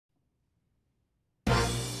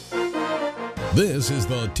This is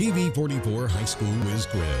the TV44 High School Whiz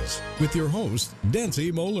Quiz with your host, Nancy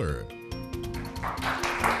Moeller.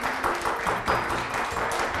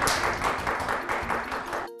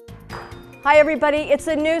 Hi everybody, it's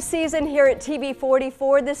a new season here at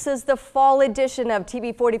TV44. This is the fall edition of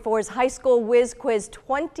TV44's High School Whiz Quiz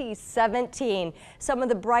 2017. Some of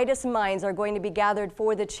the brightest minds are going to be gathered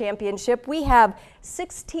for the championship. We have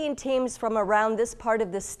 16 teams from around this part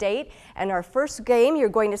of the state, and our first game you're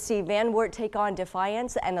going to see Van Wert take on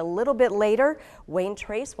Defiance, and a little bit later Wayne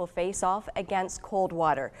Trace will face off against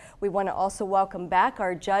Coldwater. We want to also welcome back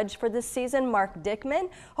our judge for this season, Mark Dickman.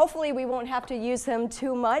 Hopefully we won't have to use him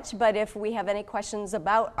too much, but if we have any questions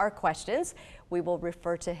about our questions, we will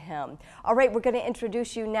refer to him. All right, we're going to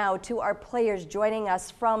introduce you now to our players joining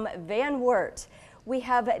us from Van Wert. We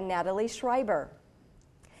have Natalie Schreiber,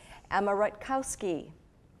 Emma Rutkowski,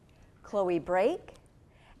 Chloe Brake,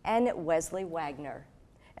 and Wesley Wagner.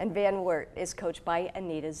 And Van Wert is coached by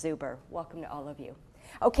Anita Zuber. Welcome to all of you.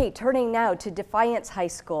 Okay, turning now to Defiance High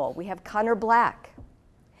School. We have Connor Black,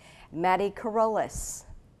 Maddie Carolus,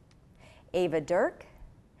 Ava Dirk,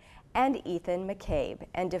 and Ethan McCabe.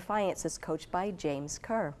 And Defiance is coached by James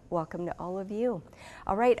Kerr. Welcome to all of you.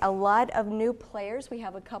 All right, a lot of new players. We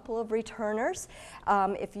have a couple of returners.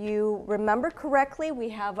 If you remember correctly, we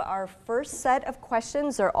have our first set of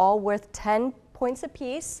questions. They're all worth 10 points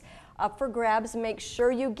apiece. Up for grabs. Make sure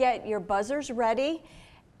you get your buzzers ready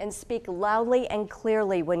and speak loudly and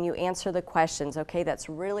clearly when you answer the questions, okay? That's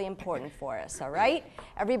really important for us, all right?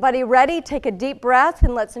 Everybody ready? Take a deep breath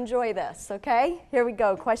and let's enjoy this, okay? Here we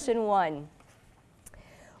go, question 1.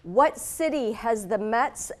 What city has the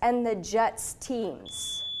Mets and the Jets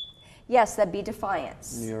teams? Yes, that'd be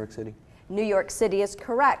Defiance. New York City. New York City is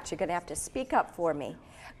correct. You're gonna have to speak up for me.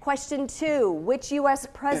 Question 2, which U.S.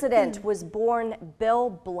 president was born Bill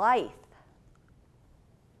Blythe?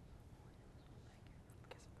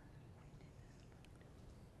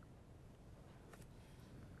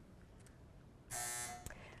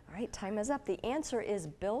 All right, time is up. The answer is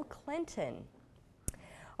Bill Clinton.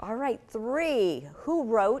 All right, 3, who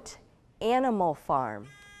wrote Animal Farm?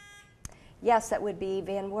 Yes, that would be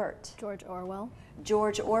Van Wert. George Orwell.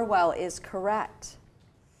 George Orwell is correct.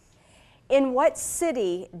 In what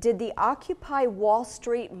city did the Occupy Wall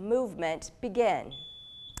Street movement begin?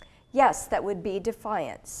 Yes, that would be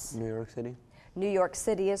Defiance. New York City. New York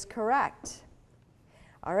City is correct.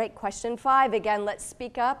 All right, question 5. Again, let's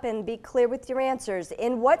speak up and be clear with your answers.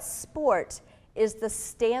 In what sport is the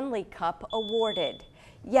Stanley Cup awarded?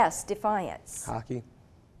 Yes, Defiance. Hockey.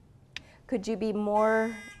 Could you be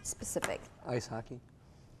more specific? Ice hockey.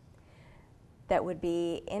 That would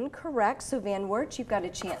be incorrect. So Van Wert, you've got a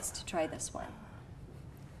chance to try this one.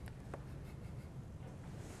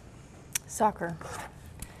 Soccer.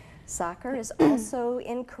 Soccer is also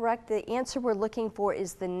incorrect. The answer we're looking for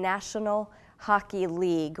is the National Hockey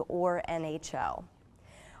League, or NHL.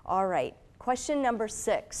 All right, question number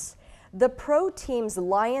 6. The pro teams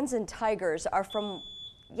Lions and Tigers are from,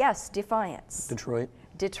 yes, Defiance. Detroit.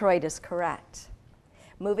 Detroit is correct.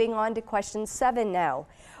 Moving on to question 7 now.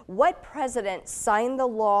 What president signed the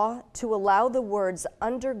law to allow the words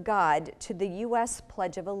 "under God" to the U.S.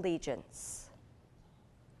 Pledge of Allegiance?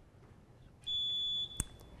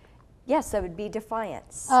 Yes, that would be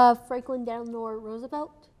Defiance. Franklin Delano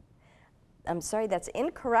Roosevelt. I'm sorry, that's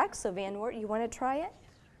incorrect. So Van Wert, you want to try it?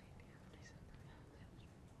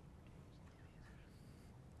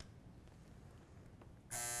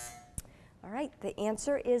 All right, the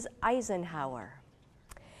answer is Eisenhower.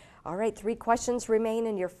 All right, 3 questions remain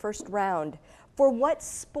in your first round. For what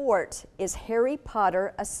sport is Harry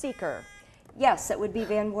Potter a seeker? Yes, that would be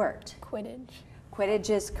Van Wert. Quidditch. Quidditch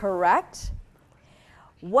is correct.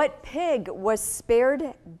 What pig was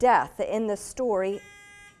spared death in the story?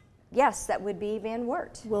 Yes, that would be Van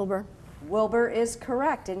Wert. Wilbur. Wilbur is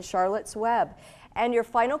correct in Charlotte's Web. And your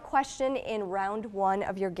final question in round 1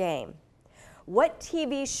 of your game. What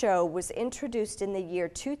TV show was introduced in the year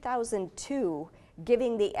 2002,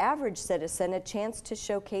 giving the average citizen a chance to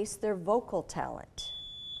showcase their vocal talent?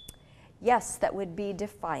 Yes, that would be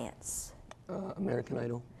Defiance. American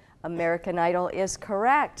Idol. American Idol is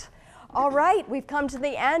correct. All right, we've come to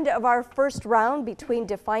the end of our first round between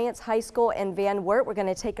Defiance High School and Van Wert. We're going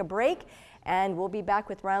to take a break, and we'll be back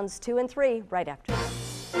with rounds 2 and 3 right after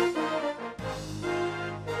this.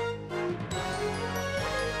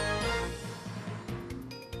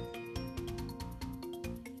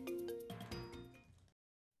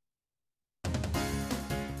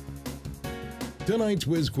 Tonight's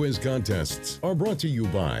Whiz Quiz contests are brought to you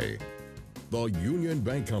by the Union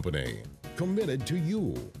Bank Company, committed to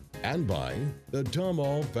you, and by the Tom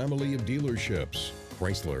All family of dealerships,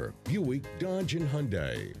 Chrysler, Buick, Dodge, and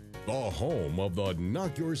Hyundai. The home of the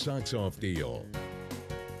Knock Your Socks Off deal.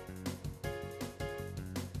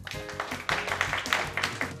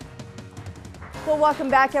 Well, welcome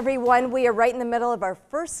back, everyone. We are right in the middle of our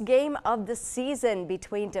first game of the season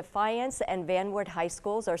between Defiance and Van Wert High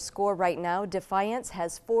Schools. Our score right now, Defiance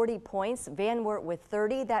has 40 points, Van Wert with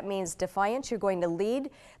 30. That means Defiance, you're going to lead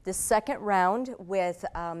the second round with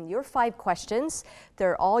your 5 questions.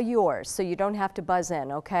 They're all yours, so you don't have to buzz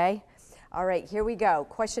in, okay? All right, here we go.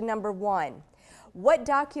 Question number 1. What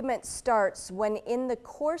document starts when in the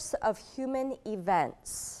course of human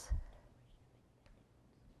events?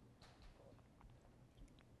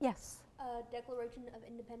 Yes. Declaration of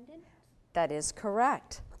Independence. That is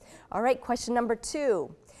correct. All right, question number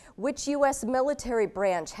 2. Which U.S. military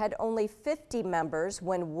branch had only 50 members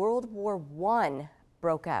when World War I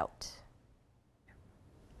broke out?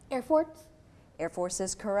 Air Force. Air Force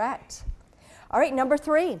is correct. All right, number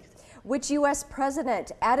 3. Which U.S.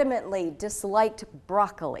 president adamantly disliked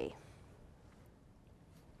broccoli?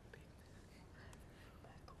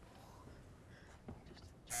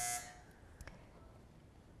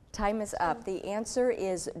 Time is up. The answer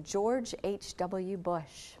is George H.W.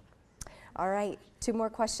 Bush. All right, 2 more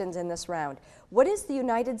questions in this round. What is the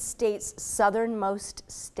United States'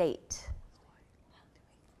 southernmost state?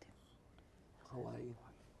 Hawaii.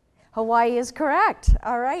 Hawaii is correct.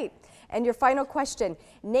 All right. And your final question.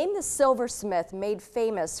 Name the silversmith made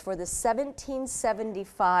famous for the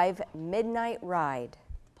 1775 Midnight Ride.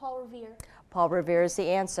 Paul Revere. Paul Revere is the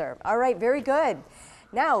answer. All right, very good.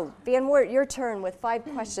 Now, Van Wert, your turn with 5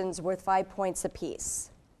 questions worth 5 points apiece.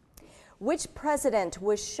 Which president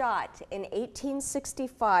was shot in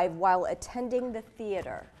 1865 while attending the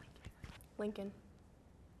theater? Lincoln.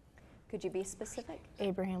 Could you be specific?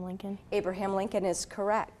 Abraham Lincoln. Abraham Lincoln is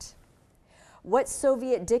correct. What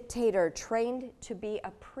Soviet dictator trained to be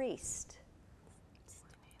a priest?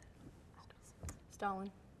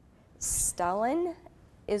 Stalin. Stalin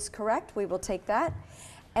is correct. We will take that.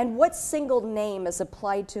 And what single name is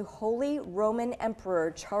applied to Holy Roman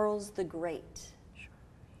Emperor Charles the Great?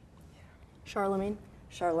 Charlemagne.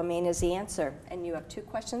 Charlemagne is the answer. And you have 2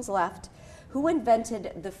 questions left. Who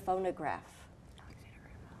invented the phonograph?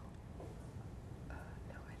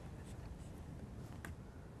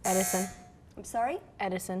 Edison. I'm sorry?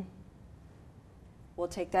 Edison. We'll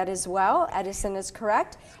take that as well. Edison is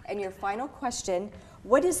correct. And your final question,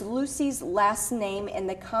 what is Lucy's last name in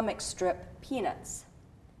the comic strip Peanuts?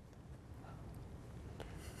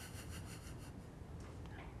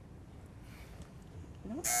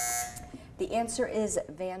 No? The answer is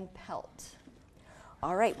Van Pelt.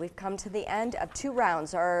 All right, we've come to the end of 2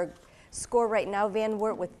 rounds. Our score right now, Van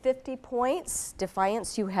Wert with 50 points.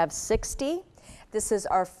 Defiance, you have 60. This is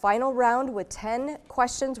our final round with 10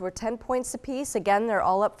 questions. We're 10 points apiece. Again, they're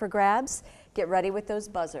all up for grabs. Get ready with those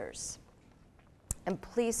buzzers. And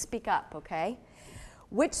please speak up, okay?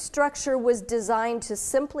 Which structure was designed to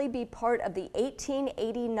simply be part of the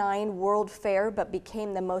 1889 World Fair but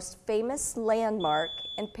became the most famous landmark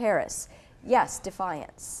in Paris? Yes,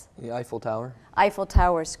 Defiance. The Eiffel Tower. Eiffel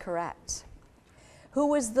Tower is correct. Who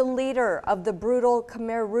was the leader of the brutal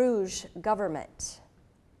Khmer Rouge government?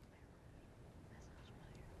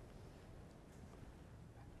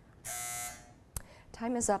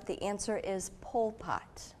 Time is up. The answer is Pol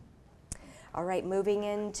Pot. All right, moving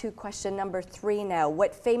into question number 3 now.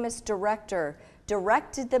 What famous director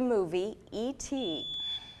directed the movie E.T.?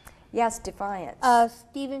 Yes, Defiance.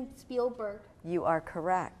 Steven Spielberg. You are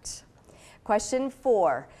correct. Question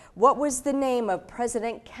 4. What was the name of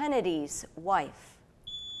President Kennedy's wife?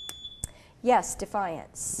 Yes,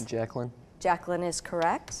 Defiance. Jacqueline. Jacqueline is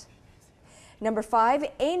correct. Number 5,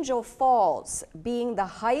 Angel Falls, being the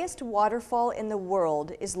highest waterfall in the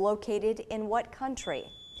world, is located in what country?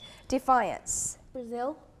 Defiance.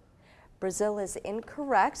 Brazil. Brazil is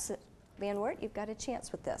incorrect. Van Wert, you've got a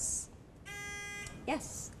chance with this.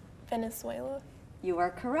 Yes. Venezuela. You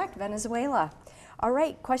are correct, Venezuela. All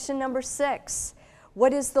right, question number 6.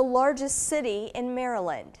 What is the largest city in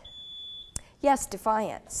Maryland? Yes,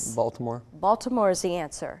 Defiance. Baltimore. Baltimore is the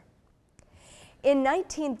answer. In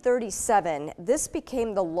 1937, this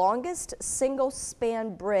became the longest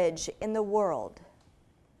single-span bridge in the world.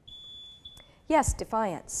 Yes,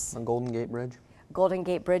 Defiance. Golden Gate Bridge. Golden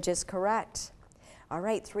Gate Bridge is correct. All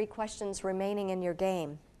right, 3 questions remaining in your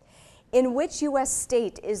game. In which U.S.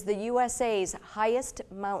 state is the USA's highest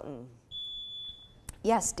mountain?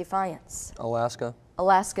 Yes, Defiance. Alaska.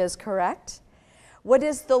 Alaska is correct. What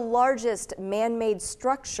is the largest man-made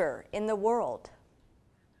structure in the world?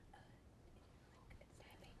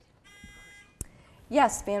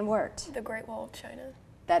 Yes, Van Wert. The Great Wall of China.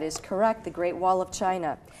 That is correct, the Great Wall of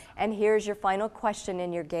China. And here's your final question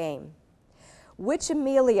in your game. Which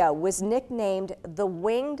Amelia was nicknamed the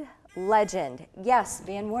Winged Legend? Yes,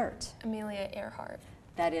 Van Wert. Amelia Earhart.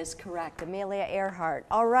 That is correct, Amelia Earhart.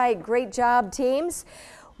 All right, great job, teams.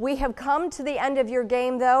 We have come to the end of your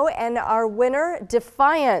game, though, and our winner,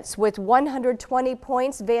 Defiance, with 120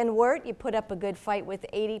 points. Van Wert, you put up a good fight with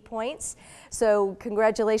 80 points. So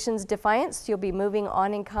congratulations, Defiance. You'll be moving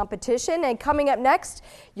on in competition. And coming up next,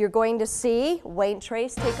 you're going to see Wayne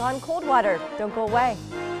Trace take on Coldwater. Don't go away.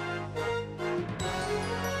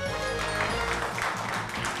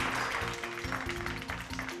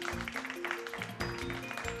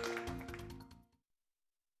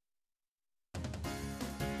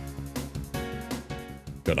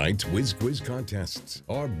 Tonight's Whiz Quiz contests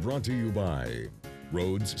are brought to you by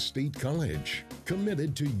Rhodes State College,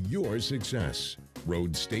 committed to your success,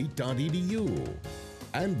 rhodesstate.edu,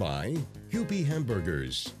 and by Huppy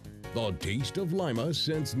Hamburgers, the taste of Lima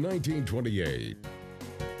since 1928.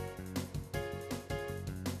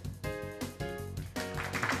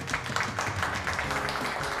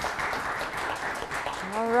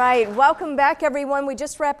 All right, welcome back, everyone. We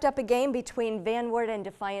just wrapped up a game between Van Wert and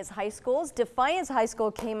Defiance High Schools. Defiance High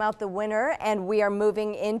School came out the winner, and we are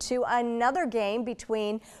moving into another game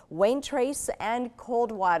between Wayne Trace and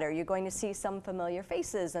Coldwater. You're going to see some familiar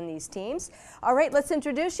faces in these teams. All right, let's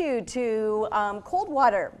introduce you to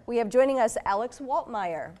Coldwater. We have joining us Alex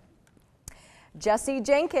Waltmeyer, Jesse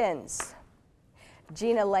Jenkins,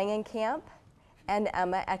 Gina Langenkamp, and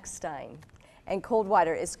Emma Eckstein. And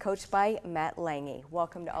Coldwater is coached by Matt Lange.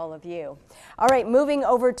 Welcome to all of you. All right, moving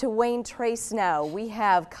over to Wayne Trace now. We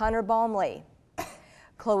have Connor Baumley,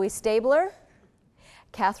 Chloe Stabler,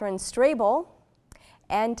 Catherine Strabel,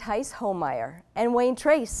 and Tice Homeyer. And Wayne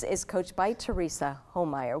Trace is coached by Teresa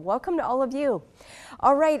Homeyer. Welcome to all of you.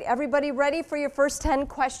 All right, everybody ready for your first 10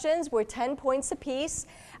 questions? We're 10 points apiece.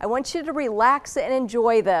 I want you to relax and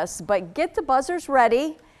enjoy this, but get the buzzers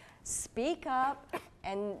ready, speak up,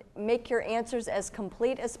 and make your answers as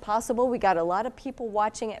complete as possible. We got a lot of people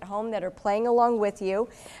watching at home that are playing along with you.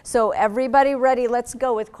 So everybody ready, let's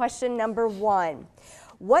go with question number 1.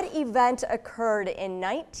 What event occurred in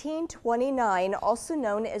 1929, also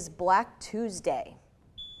known as Black Tuesday?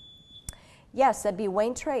 Yes, that'd be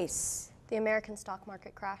Wayne Trace. The American stock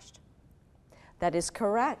market crashed. That is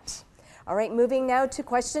correct. All right, moving now to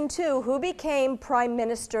question 2. Who became Prime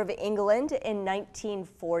Minister of England in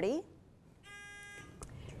 1940?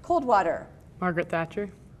 Coldwater. Margaret Thatcher.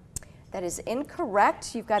 That is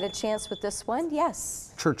incorrect. You've got a chance with this one.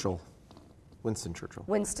 Yes. Churchill. Winston Churchill.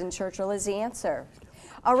 Winston Churchill is the answer.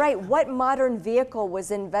 All right, what modern vehicle was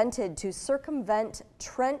invented to circumvent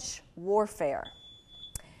trench warfare?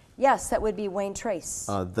 Yes, that would be Wayne Trace.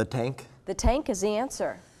 The tank. The tank is the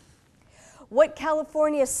answer. What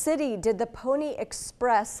California city did the Pony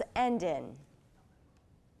Express end in?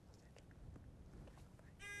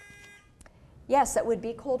 Yes, that would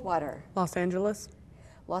be Coldwater. Los Angeles.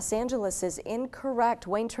 Los Angeles is incorrect.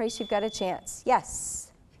 Wayne Trace, you've got a chance.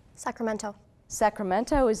 Yes. Sacramento.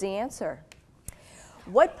 Sacramento is the answer.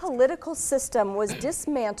 What political system was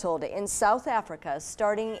dismantled in South Africa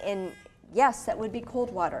starting in, yes, that would be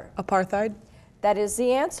Coldwater. Apartheid. That is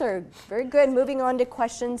the answer. Very good. Moving on to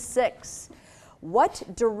question 6. What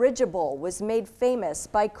dirigible was made famous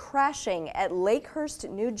by crashing at Lakehurst,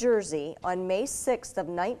 New Jersey on May 6th of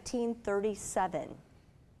 1937?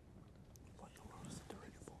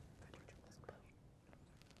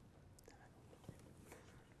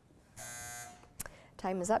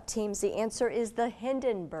 Time is up, teams. The answer is the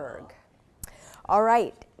Hindenburg. All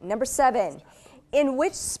right, number 7. In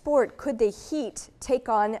which sport could the Heat take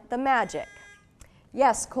on the Magic?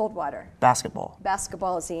 Yes, Coldwater. Basketball.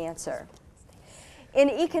 Basketball is the answer. In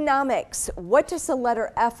economics, what does the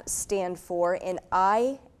letter F stand for in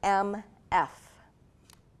IMF?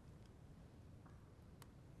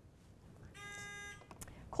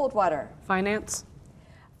 Coldwater. Finance.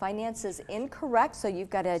 Finance is incorrect, so you've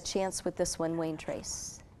got a chance with this one, Wayne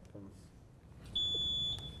Trace.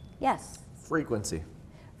 Yes. Frequency.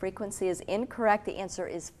 Frequency is incorrect. The answer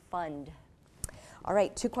is fund. All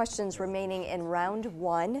right, 2 questions remaining in round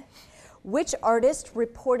 1. Which artist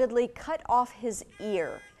reportedly cut off his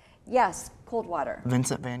ear? Yes, Coldwater.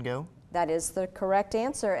 Vincent van Gogh. That is the correct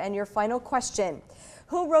answer. And your final question.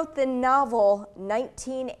 Who wrote the novel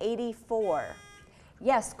 1984?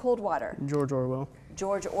 Yes, Coldwater. George Orwell.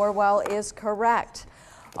 George Orwell is correct.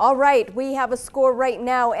 All right, we have a score right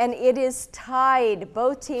now, and it is tied,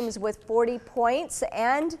 both teams with 40 points.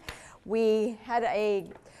 And we had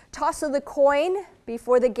a toss of the coin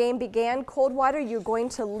before the game began. Coldwater, you're going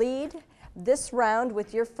to lead This round,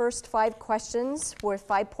 with your first 5 questions, worth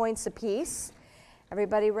 5 points apiece.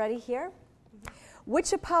 Everybody ready here?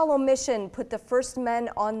 Which Apollo mission put the first men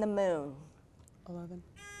on the moon? 11.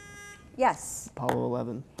 Yes. Apollo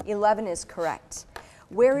 11. 11 is correct.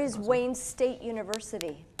 Where is Wayne State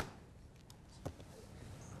University?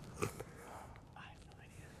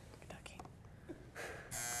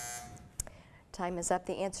 Time is up.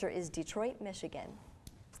 The answer is Detroit, Michigan.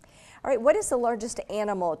 All right, what is the largest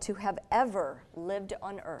animal to have ever lived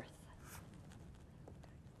on Earth?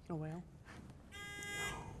 A whale.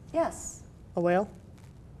 Yes. A whale.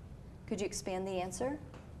 Could you expand the answer?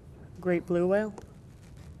 Great blue whale.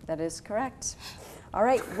 That is correct. All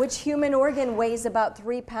right, which human organ weighs about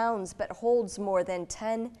 3 pounds but holds more than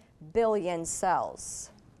 10 billion cells?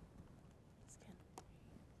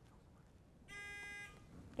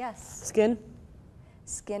 Yes. Skin.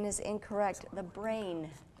 Skin is incorrect. The brain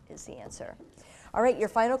is the answer. All right, your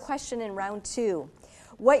final question in round 2.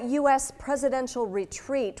 What U.S. presidential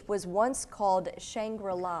retreat was once called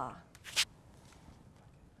Shangri-La?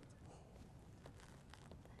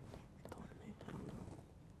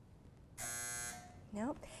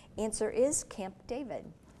 No. Answer is Camp David.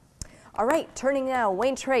 All right, turning now.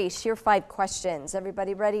 Wayne Trace, your 5 questions.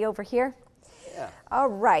 Everybody ready over here? Yeah. All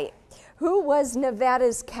right. Who was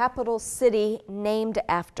Nevada's capital city named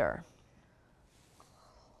after?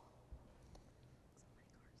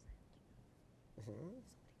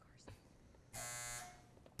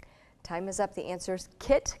 Time is up. The answer is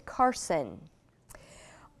Kit Carson.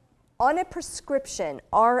 On a prescription,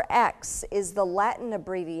 RX is the Latin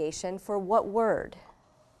abbreviation for what word?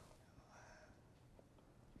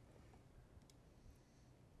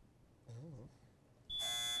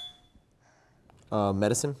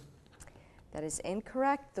 Medicine. That is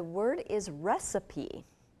incorrect. The word is recipe.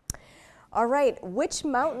 All right, which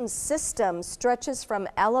mountain system stretches from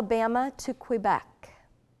Alabama to Quebec?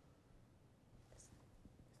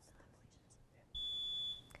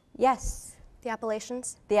 Yes. The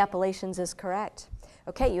Appalachians. The Appalachians is correct.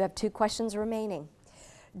 Okay, you have 2 questions remaining.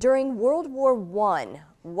 During World War I,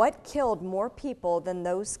 what killed more people than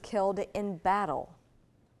those killed in battle?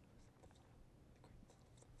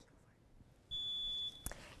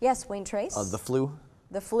 Yes, Wayne Trace? The flu.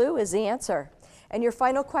 The flu is the answer. And your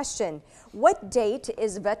final question, what date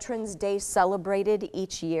is Veterans Day celebrated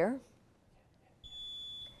each year?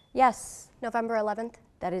 Yes. November 11th.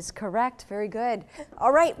 That is correct. Very good.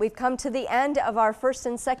 All right, we've come to the end of our first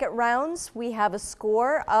and second rounds. We have a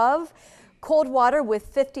score of Coldwater with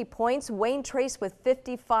 50 points, Wayne Trace with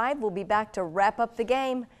 55. We'll be back to wrap up the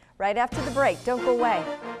game right after the break. Don't go away.